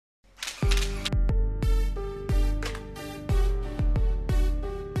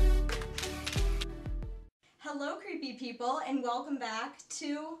creepy people, and welcome back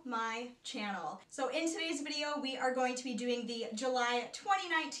to my channel. So in today's video we are going to be doing the July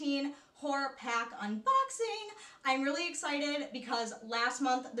 2019 horror pack unboxing. I'm really excited because last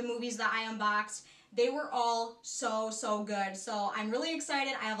month the movies that I unboxed, they were all so good. So I'm really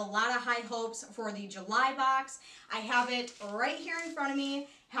excited. I have a lot of high hopes for the July box. I have it right here in front of me.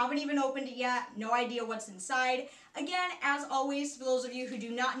 Haven't even opened it yet. No idea what's inside. Again, as always, for those of you who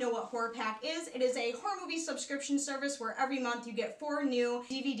do not know what Horror Pack is, it is a horror movie subscription service where every month you get 4 new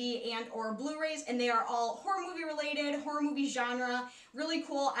DVD and or Blu-rays, and they are all horror movie related, horror movie genre. Really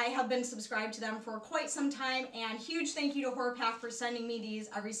cool. I have been subscribed to them for quite some time, and huge thank you to Horror Pack for sending me these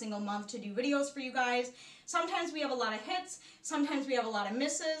every single month to do videos for you guys. Sometimes we have a lot of hits, sometimes we have a lot of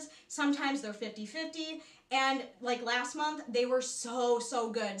misses, sometimes they're 50-50, and like last month, they were so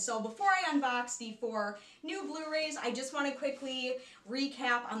good. So before I unbox the 4 new Blu-rays, I just want to quickly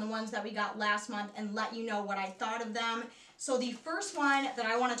recap on the ones that we got last month and let you know what I thought of them. So the first one that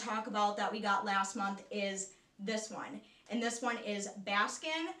I want to talk about that we got last month is this one. And this one is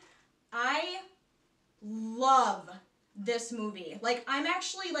Baskin. I love this movie. Like, I'm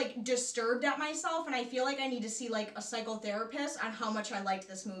actually like disturbed at myself, and I feel like I need to see like a psychotherapist on how much I liked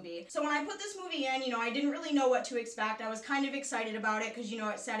this movie. So when I put this movie in, you know, I didn't really know what to expect. I was kind of excited about it because, you know,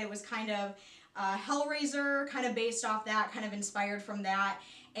 it said it was kind of Hellraiser, kind of based off that, kind of inspired from that.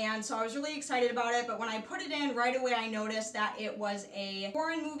 And so I was really excited about it, but when I put it in, right away I noticed that it was a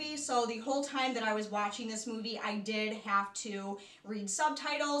foreign movie, so the whole time that I was watching this movie, I did have to read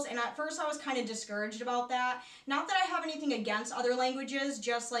subtitles, and at first I was kind of discouraged about that. Not that I have anything against other languages,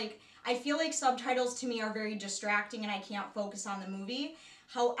 just like, I feel like subtitles to me are very distracting and I can't focus on the movie.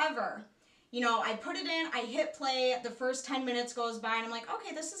 However, you know, I put it in, I hit play, the first 10 minutes goes by, and I'm like,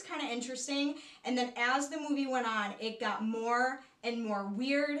 okay, this is kind of interesting. And then as the movie went on, it got more and more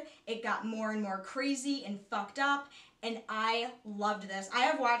weird, it got more and more crazy and fucked up, and I loved this. I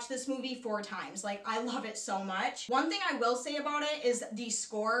have watched this movie 4 times. Like, I love it so much. One thing I will say about it is the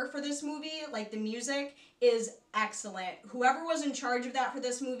score for this movie, like the music, is excellent. Whoever was in charge of that for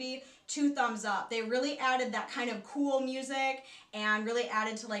this movie, 2 thumbs up. They really added that kind of cool music and really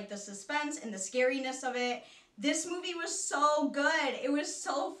added to like the suspense and the scariness of it. This movie was so good. It was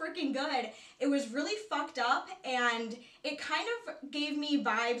so freaking good. It was really fucked up, and it kind of gave me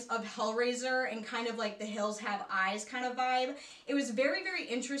vibes of Hellraiser and kind of like The Hills Have Eyes kind of vibe. It was very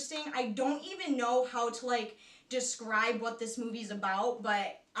interesting. I don't even know how to like describe what this movie's about,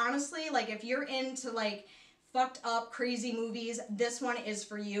 but honestly, like if you're into like fucked up crazy movies, this one is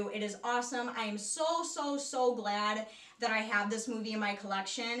for you. It is awesome. I am so glad that I have this movie in my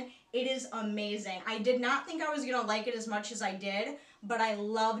collection. It is amazing. I did not think I was gonna like it as much as I did, but I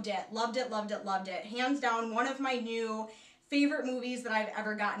loved it. Loved it. Hands down, one of my new favorite movies that I've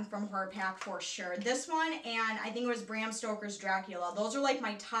ever gotten from Horror Pack for sure. This one, and I think it was Bram Stoker's Dracula. Those are like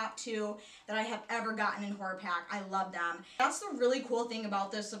my top 2 that I have ever gotten in Horror Pack. I love them. That's the really cool thing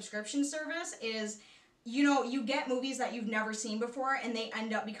about this subscription service is, you know, you get movies that you've never seen before and they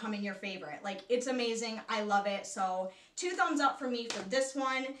end up becoming your favorite. Like, it's amazing. I love it. So 2 thumbs up for me for this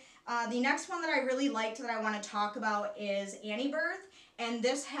one. The next one that I really liked that I want to talk about is Annie Birth. And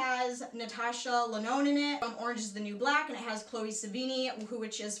this has Natasha Lyonne in it from Orange is the New Black, and it has Chloe Sevigny,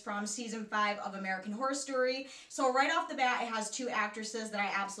 which is from season 5 of American Horror Story. So right off the bat, it has 2 actresses that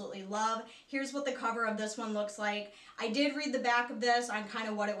I absolutely love. Here's what the cover of this one looks like. I did read the back of this on kind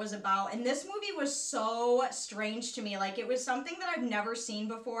of what it was about, and this movie was so strange to me. Like, it was something that I've never seen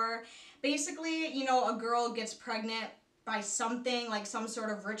before. Basically, you know, a girl gets pregnant by something, like some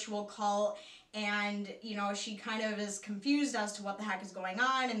sort of ritual cult, and, you know, she kind of is confused as to what the heck is going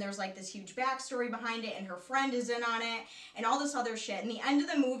on, and there's like this huge backstory behind it, and her friend is in on it, and all this other shit. And the end of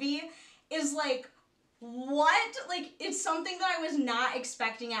the movie is like, what? Like, it's something that I was not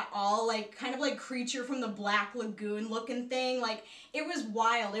expecting at all. Like, kind of like Creature from the Black Lagoon looking thing. Like, it was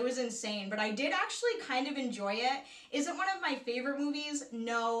wild. It was insane. But I did actually kind of enjoy it. Is it one of my favorite movies?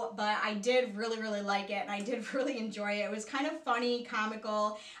 No, but I did really like it, and I did really enjoy it. It was kind of funny,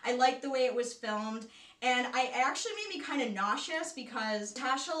 comical. I liked the way it was filmed. And it actually made me kind of nauseous because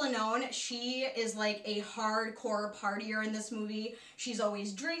Natasha Lyonne, she is like a hardcore partier in this movie. She's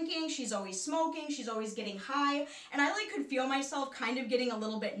always drinking, she's always smoking, she's always getting high. And I like could feel myself kind of getting a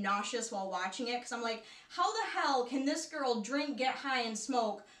little bit nauseous while watching it, because I'm like, how the hell can this girl drink, get high, and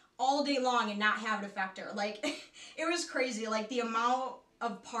smoke all day long and not have it affect her? Like, it was crazy. Like, the amount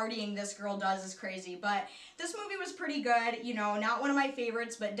of partying this girl does is crazy. But this movie was pretty good, you know, not one of my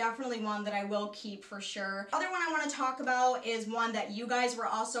favorites, but definitely one that I will keep for sure. Other one I want to talk about is one that you guys were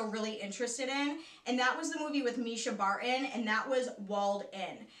also really interested in, and that was the movie with Misha Barton, and that was Walled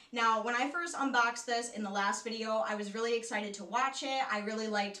In. Now, when I first unboxed this in the last video, I was really excited to watch it. I really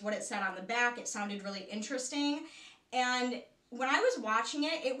liked what it said on the back. It sounded really interesting. And when I was watching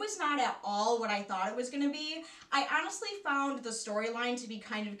it, it was not at all what I thought it was going to be. I honestly found the storyline to be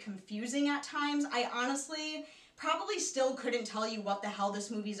kind of confusing at times. I honestly probably still couldn't tell you what the hell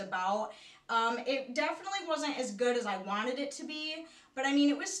this movie's about. It definitely wasn't as good as I wanted it to be, but I mean,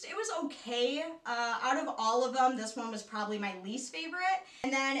 it was okay. Out of all of them, this one was probably my least favorite.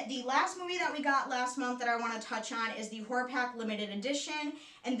 And then the last movie that we got last month that I want to touch on is the Horror Pack Limited Edition,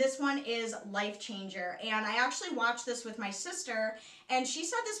 and this one is Life Changer. And I actually watched this with my sister, and she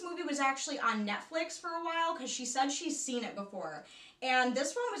said this movie was actually on Netflix for a while because she said she's seen it before. And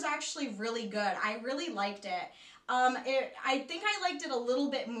this one was actually really good. I really liked it. I think I liked it a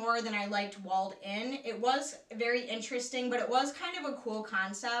little bit more than I liked Walled In. It was very interesting, but it was kind of a cool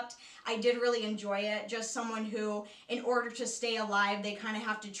concept. I did really enjoy it. Just someone who, in order to stay alive, they kind of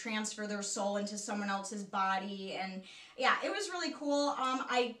have to transfer their soul into someone else's body. And yeah, it was really cool.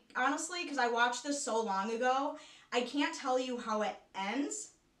 I honestly, because I watched this so long ago, I can't tell you how it ends,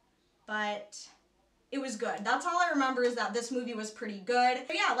 but it was good. That's all I remember, is that this movie was pretty good.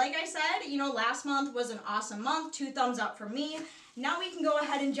 But yeah, like I said, you know, last month was an awesome month. 2 thumbs up from me. Now we can go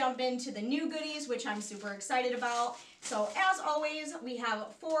ahead and jump into the new goodies, which I'm super excited about. So as always, we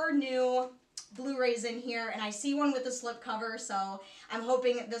have 4 new Blu-rays in here, and I see one with a slipcover, so I'm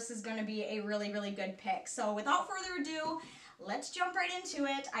hoping this is going to be a really, really good pick. So without further ado, let's jump right into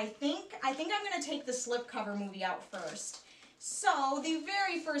it. I think I'm going to take the slipcover movie out first. So, the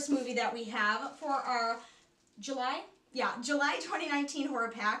very first movie that we have for our July 2019 horror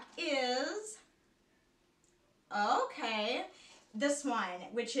pack is, okay, this one,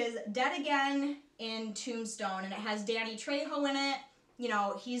 which is Dead Again in Tombstone, and it has Danny Trejo in it. You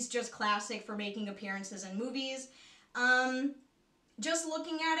know, he's just classic for making appearances in movies. Just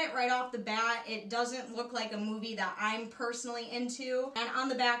looking at it right off the bat, it doesn't look like a movie that I'm personally into. And on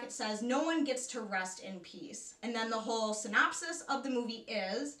the back it says, "No one gets to rest in peace." And then the whole synopsis of the movie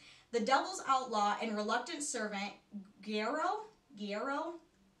is, the devil's outlaw and reluctant servant, Guillermo,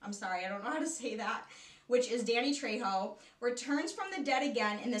 I'm sorry, I don't know how to say that, which is Danny Trejo, returns from the dead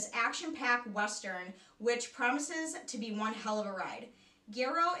again in this action-packed Western, which promises to be one hell of a ride.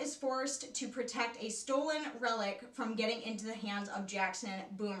 Guillermo is forced to protect a stolen relic from getting into the hands of Jackson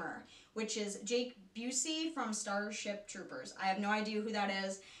Boomer, which is Jake Busey from Starship Troopers. I have no idea who that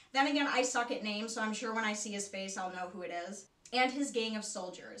is. Then again, I suck at names, so I'm sure when I see his face, I'll know who it is. And his gang of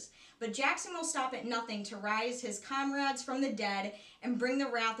soldiers. But Jackson will stop at nothing to rise his comrades from the dead and bring the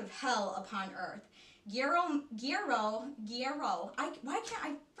wrath of hell upon Earth. Guillermo, why can't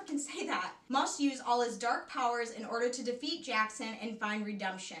I freaking say that? Must use all his dark powers in order to defeat Jackson and find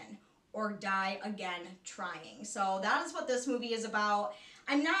redemption, or die again trying. So that is what this movie is about.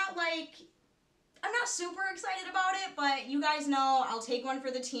 I'm not super excited about it, but you guys know I'll take one for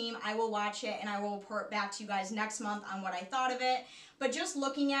the team. I will watch it and I will report back to you guys next month on what I thought of it. But just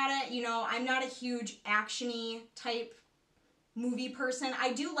looking at it, you know, I'm not a huge action-y type movie person.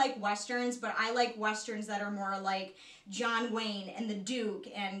 I do like westerns, but I like westerns that are more like John Wayne and the Duke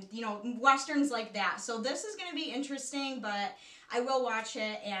and, you know, westerns like that. So this is going to be interesting, but I will watch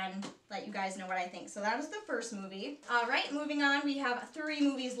it and let you guys know what I think. So that is the first movie. All right, moving on, we have 3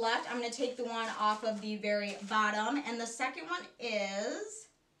 movies left. I'm going to take the one off of the very bottom, and the second one is,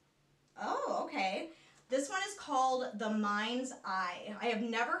 oh, okay. This one is called The Mind's Eye. I have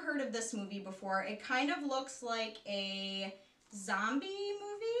never heard of this movie before. It kind of looks like a zombie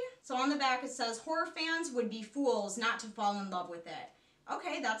movie. So on the back it says, horror fans would be fools not to fall in love with it.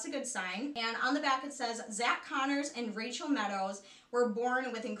 Okay, that's a good sign. And on the back it says, Zach Connors and Rachel Meadows were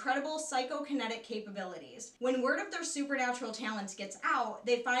born with incredible psychokinetic capabilities. When word of their supernatural talents gets out,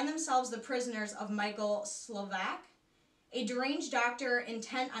 they find themselves the prisoners of Michael Slovak, a deranged doctor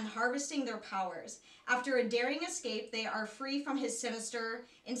intent on harvesting their powers. After a daring escape, they are free from his sinister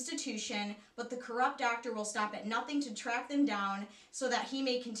institution, but the corrupt doctor will stop at nothing to track them down so that he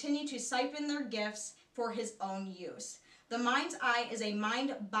may continue to siphon their gifts for his own use. The Mind's Eye is a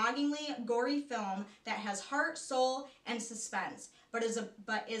mind-bogglingly gory film that has heart, soul, and suspense, but is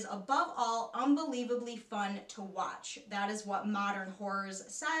above all unbelievably fun to watch. That is what Modern Horrors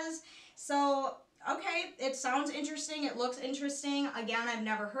says. So okay, it sounds interesting, it looks interesting. Again, I've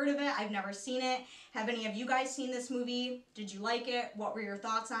never heard of it, I've never seen it. Have any of you guys seen this movie? Did you like it? What were your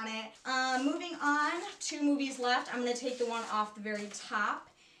thoughts on it? Moving on, 2 movies left. I'm going to take the one off the very top.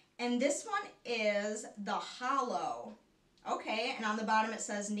 And this one is The Hollow. Okay, and on the bottom it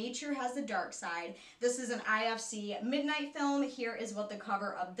says, Nature Has the Dark Side. This is an IFC midnight film. Here is what the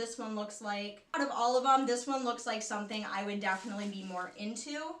cover of this one looks like. Out of all of them, this one looks like something I would definitely be more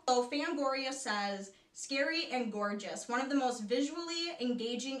into. So Fangoria says, scary and gorgeous. One of the most visually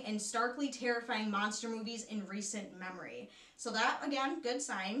engaging and starkly terrifying monster movies in recent memory. So that, again, good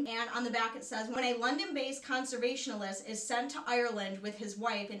sign. And on the back it says, when a London-based conservationist is sent to Ireland with his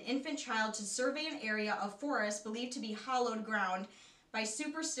wife and infant child to survey an area of forest believed to be hallowed ground by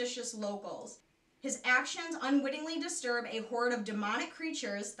superstitious locals. His actions unwittingly disturb a horde of demonic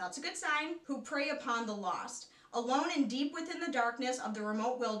creatures, that's a good sign, who prey upon the lost. Alone and deep within the darkness of the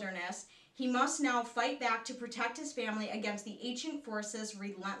remote wilderness, he must now fight back to protect his family against the ancient forces'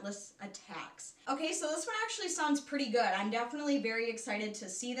 relentless attacks. Okay, so this one actually sounds pretty good. I'm definitely very excited to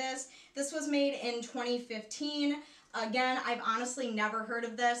see this. This was made in 2015. Again, I've honestly never heard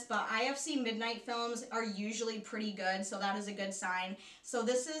of this, but IFC Midnight films are usually pretty good, so that is a good sign. So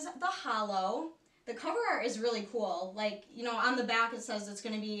this is The Hollow. The cover art is really cool. Like, you know, on the back it says it's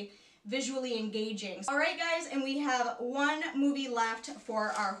going to be visually engaging. Alright guys, and we have 1 movie left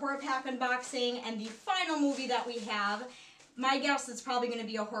for our horror pack unboxing, and the final movie that we have, my guess it's probably going to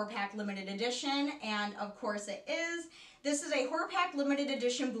be a horror pack limited edition, and of course it is. This is a horror pack limited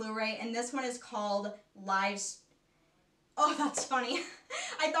edition Blu-ray, and this one is called Oh, that's funny.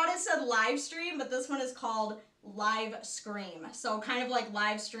 I thought it said live stream, but this one is called Live Scream. So kind of like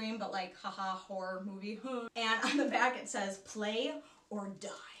live stream, but like haha horror movie. And on the back it says play or die.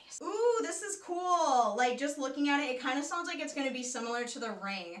 Ooh, this is cool. Like, just looking at it, it kind of sounds like it's going to be similar to The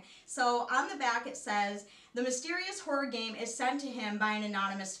Ring. So on the back it says, the mysterious horror game is sent to him by an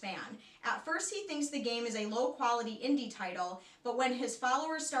anonymous fan. At first he thinks the game is a low-quality indie title, but when his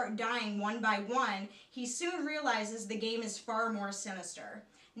followers start dying one by one, he soon realizes the game is far more sinister.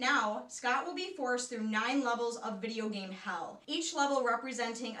 Now, Scott will be forced through 9 levels of video game hell, each level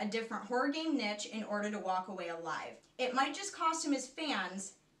representing a different horror game niche in order to walk away alive. It might just cost him his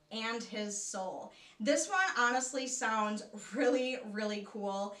fans and his soul. This one honestly sounds really, really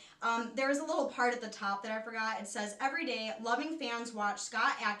cool. There's a little part at the top that I forgot. It says, every day, loving fans watch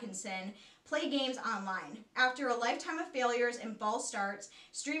Scott Atkinson play games online. After a lifetime of failures and false starts,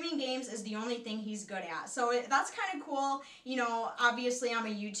 streaming games is the only thing he's good at. So that's kind of cool. You know, obviously I'm a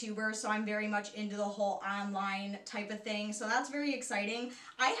YouTuber, so I'm very much into the whole online type of thing. So that's very exciting.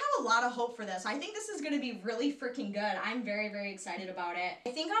 I have a lot of hope for this. I think this is going to be really freaking good. I'm very, very excited about it. I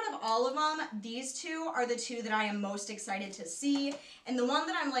think out of all of them, these 2 are the 2 that I am most excited to see. And the one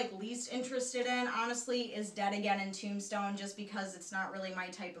that I'm like least interested in, honestly, is Dead Again and Tombstone, just because it's not really my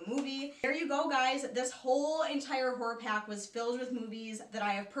type of movie. There you go, guys. This whole entire horror pack was filled with movies that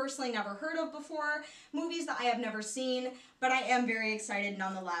I have personally never heard of before, movies that I have never seen, but I am very excited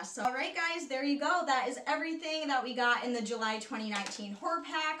nonetheless. So, alright guys, there you go. That is everything that we got in the July 2019 horror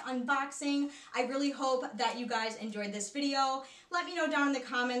pack unboxing. I really hope that you guys enjoyed this video. Let me know down in the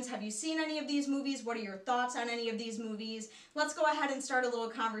comments, have you seen any of these movies? What are your thoughts on any of these movies? Let's go ahead and start a little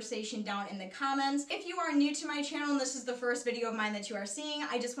conversation down in the comments. If you are new to my channel and this is the first video of mine that you are seeing,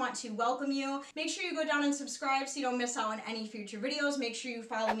 I just want to welcome you. Make sure you go down and subscribe so you don't miss out on any future videos. Make sure you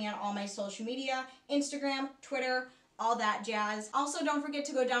follow me on all my social media, Instagram, Twitter, all that jazz. Also, don't forget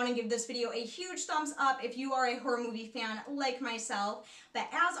to go down and give this video a huge thumbs up if you are a horror movie fan like myself. But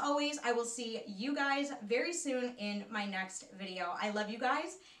as always, I will see you guys very soon in my next video. I love you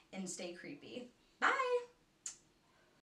guys, and stay creepy. Bye!